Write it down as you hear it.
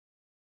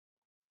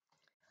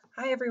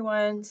Hi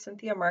everyone,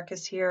 Cynthia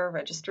Marcus here,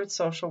 registered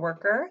social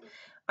worker.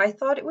 I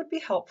thought it would be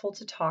helpful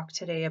to talk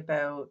today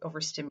about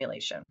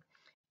overstimulation.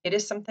 It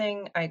is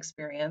something I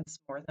experience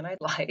more than I'd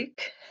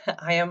like.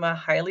 I am a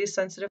highly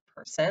sensitive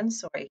person,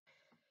 so I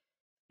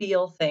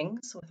feel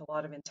things with a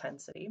lot of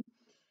intensity.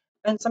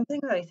 And something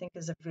that I think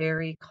is a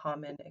very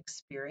common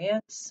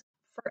experience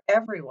for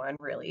everyone,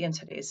 really, in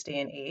today's day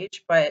and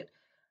age. But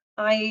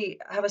I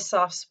have a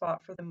soft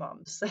spot for the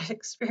moms that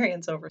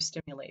experience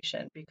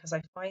overstimulation because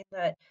I find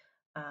that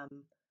um,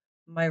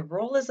 my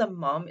role as a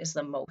mom is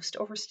the most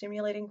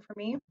overstimulating for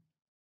me.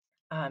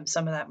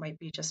 Some of that might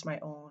be just my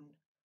own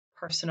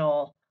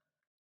personal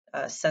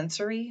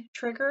sensory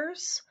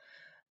triggers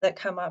that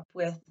come up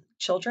with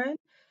children.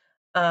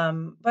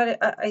 But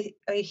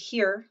I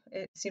hear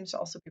it seems to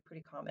also be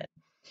pretty common.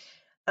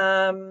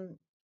 Um,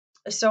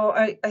 so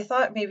I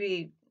thought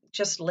maybe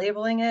just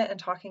labeling it and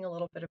talking a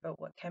little bit about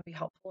what can be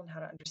helpful and how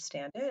to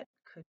understand it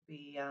could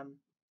be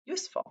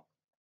useful.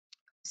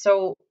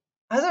 So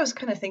as I was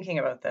kind of thinking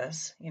about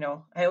this,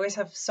 I always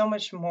have so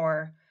much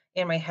more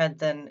in my head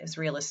than is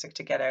realistic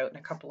to get out in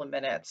a couple of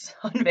minutes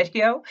on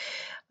video.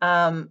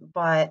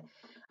 But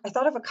I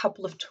thought of a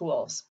couple of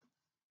tools.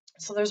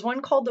 So there's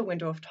one called the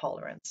window of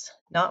tolerance,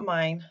 not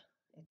mine.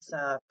 It's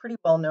a pretty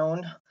well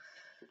known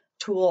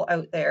tool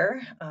out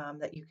there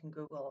that you can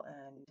Google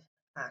and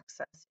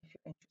access if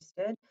you're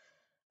interested.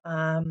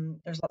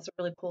 There's lots of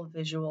really cool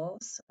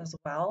visuals as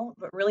well,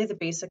 but really the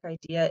basic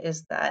idea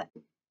is that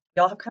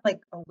we all have kind of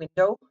like a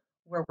window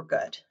where we're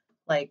good.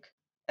 Like,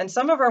 and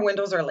some of our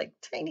windows are like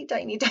tiny,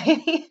 tiny,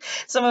 tiny.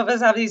 Some of us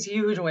have these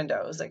huge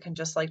windows that can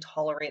just like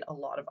tolerate a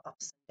lot of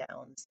ups and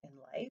downs in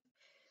life.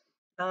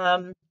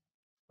 Um,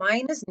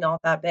 Mine is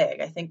not that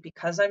big. I think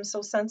because I'm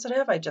so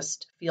sensitive, I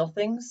just feel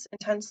things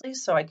intensely.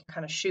 So I can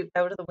kind of shoot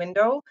out of the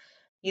window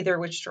either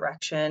which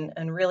direction.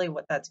 And really,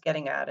 what that's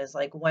getting at is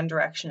like one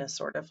direction is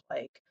sort of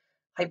like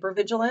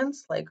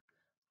hypervigilance, like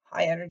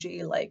high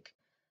energy, like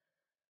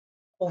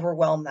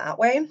overwhelm that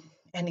way.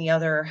 And the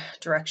other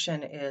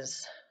direction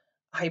is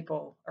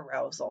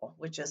hypoarousal,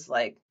 which is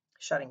like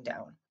shutting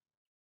down.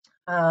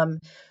 Um,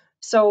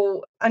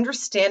 so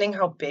understanding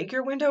how big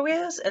your window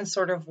is and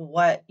sort of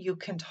what you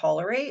can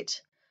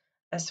tolerate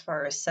as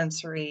far as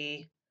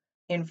sensory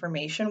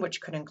information,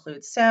 which could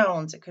include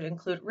sounds. It could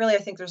include, really, I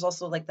think there's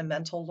also like the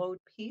mental load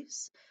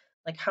piece.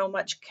 Like, how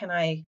much can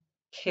I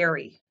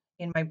carry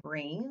in my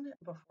brain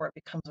before it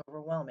becomes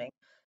overwhelming?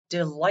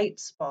 Do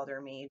lights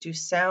bother me? Do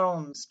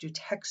sounds, do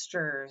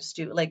textures,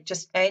 do like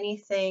just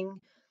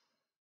anything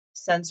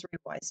sensory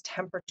wise,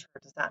 temperature?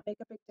 Does that make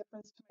a big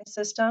difference to my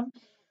system?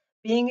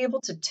 Being able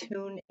to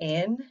tune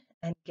in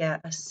and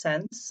get a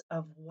sense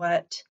of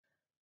what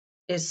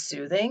is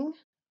soothing,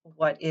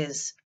 what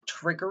is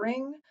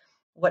triggering,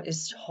 what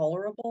is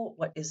tolerable,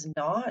 what is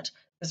not,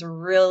 is a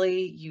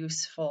really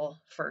useful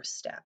first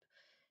step.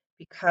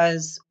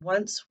 Because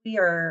once we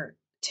are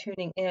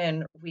tuning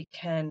in, we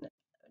can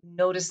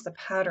notice the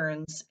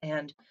patterns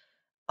and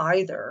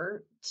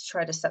either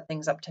try to set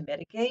things up to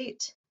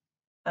mitigate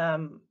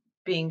um,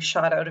 being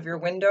shot out of your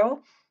window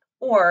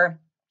or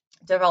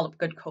develop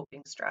good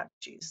coping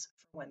strategies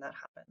for when that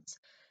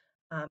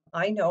happens.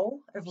 I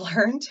know I've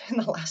learned in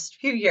the last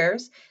few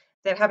years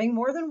that having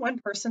more than one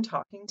person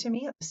talking to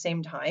me at the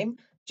same time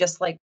just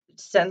like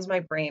sends my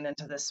brain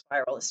into this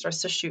spiral. It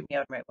starts to shoot me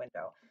out of my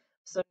window.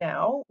 So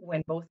now,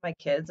 when both my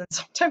kids and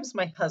sometimes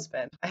my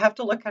husband, I have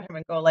to look at him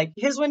and go, like,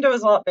 his window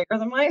is a lot bigger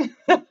than mine.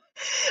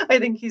 I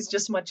think he's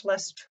just much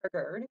less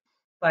triggered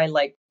by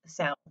like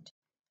sound.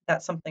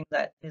 That's something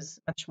that is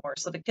much more.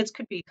 So the kids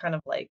could be kind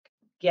of like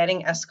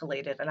getting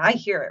escalated, and I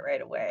hear it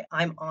right away.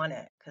 I'm on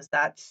it because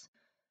that's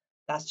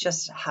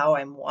just how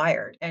I'm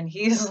wired. And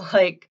he's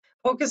like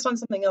focused on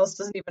something else,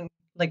 doesn't even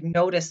like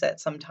notice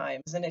it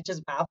sometimes. And it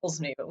just baffles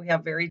me. But we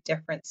have very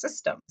different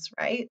systems,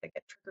 right? That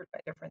get triggered by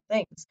different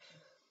things.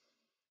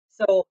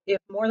 So if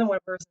more than one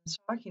person is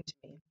talking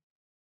to me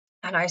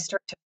and I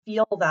start to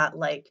feel that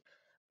like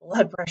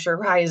blood pressure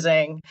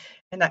rising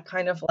and that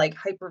kind of like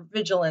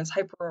hypervigilance,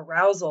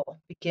 hyperarousal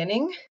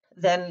beginning,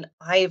 then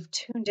I've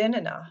tuned in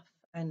enough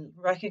and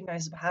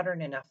recognized the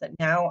pattern enough that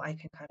now I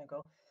can kind of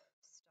go,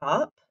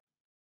 stop,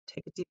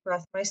 take a deep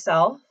breath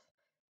myself,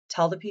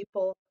 tell the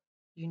people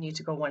you need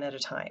to go one at a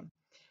time.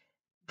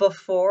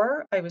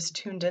 Before I was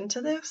tuned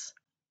into this,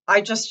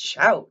 I just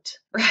shout,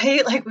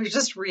 right? Like we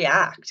just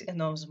react in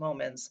those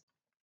moments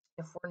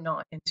if we're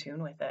not in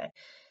tune with it.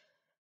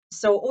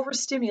 So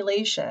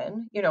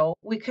overstimulation,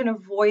 we can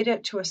avoid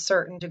it to a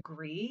certain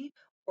degree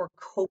or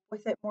cope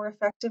with it more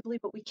effectively,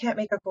 but we can't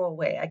make it go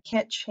away. I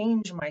can't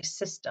change my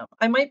system.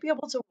 I might be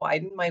able to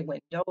widen my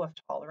window of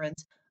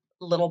tolerance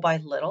little by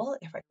little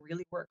if I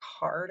really work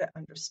hard at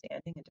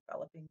understanding and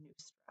developing new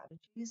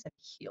strategies and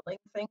healing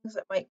things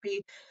that might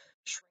be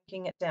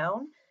shrinking it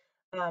down.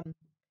 Um,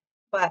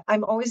 but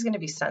I'm always going to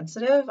be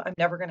sensitive. I'm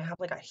never going to have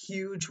like a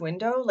huge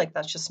window. Like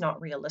that's just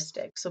not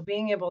realistic. So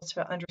being able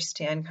to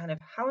understand kind of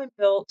how I'm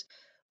built,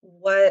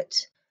 what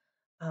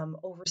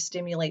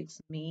overstimulates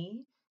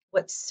me,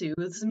 what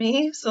soothes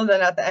me. So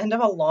then at the end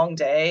of a long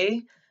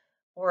day,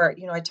 or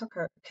I took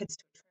our kids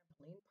to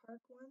a trampoline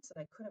park once,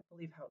 and I couldn't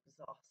believe how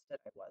exhausted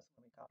I was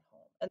when we got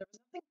home. And there was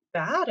nothing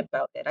bad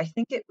about it. I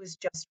think it was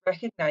just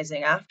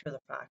recognizing after the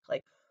fact,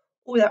 like,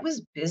 oh, that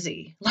was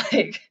busy.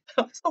 Like,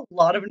 that was a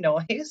lot of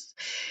noise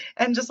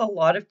and just a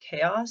lot of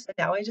chaos. And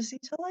now I just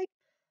need to like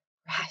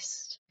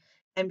rest.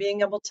 And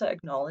being able to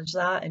acknowledge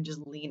that and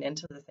just lean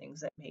into the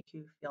things that make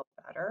you feel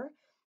better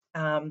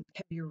can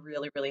be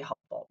really, really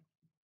helpful.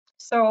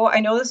 So I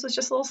know this was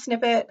just a little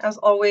snippet, as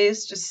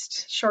always,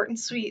 just short and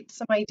sweet,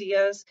 some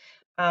ideas.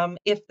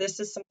 If this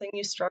is something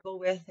you struggle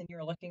with and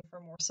you're looking for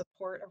more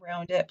support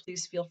around it,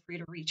 please feel free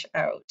to reach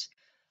out.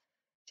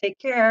 Take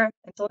care.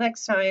 Until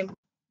next time.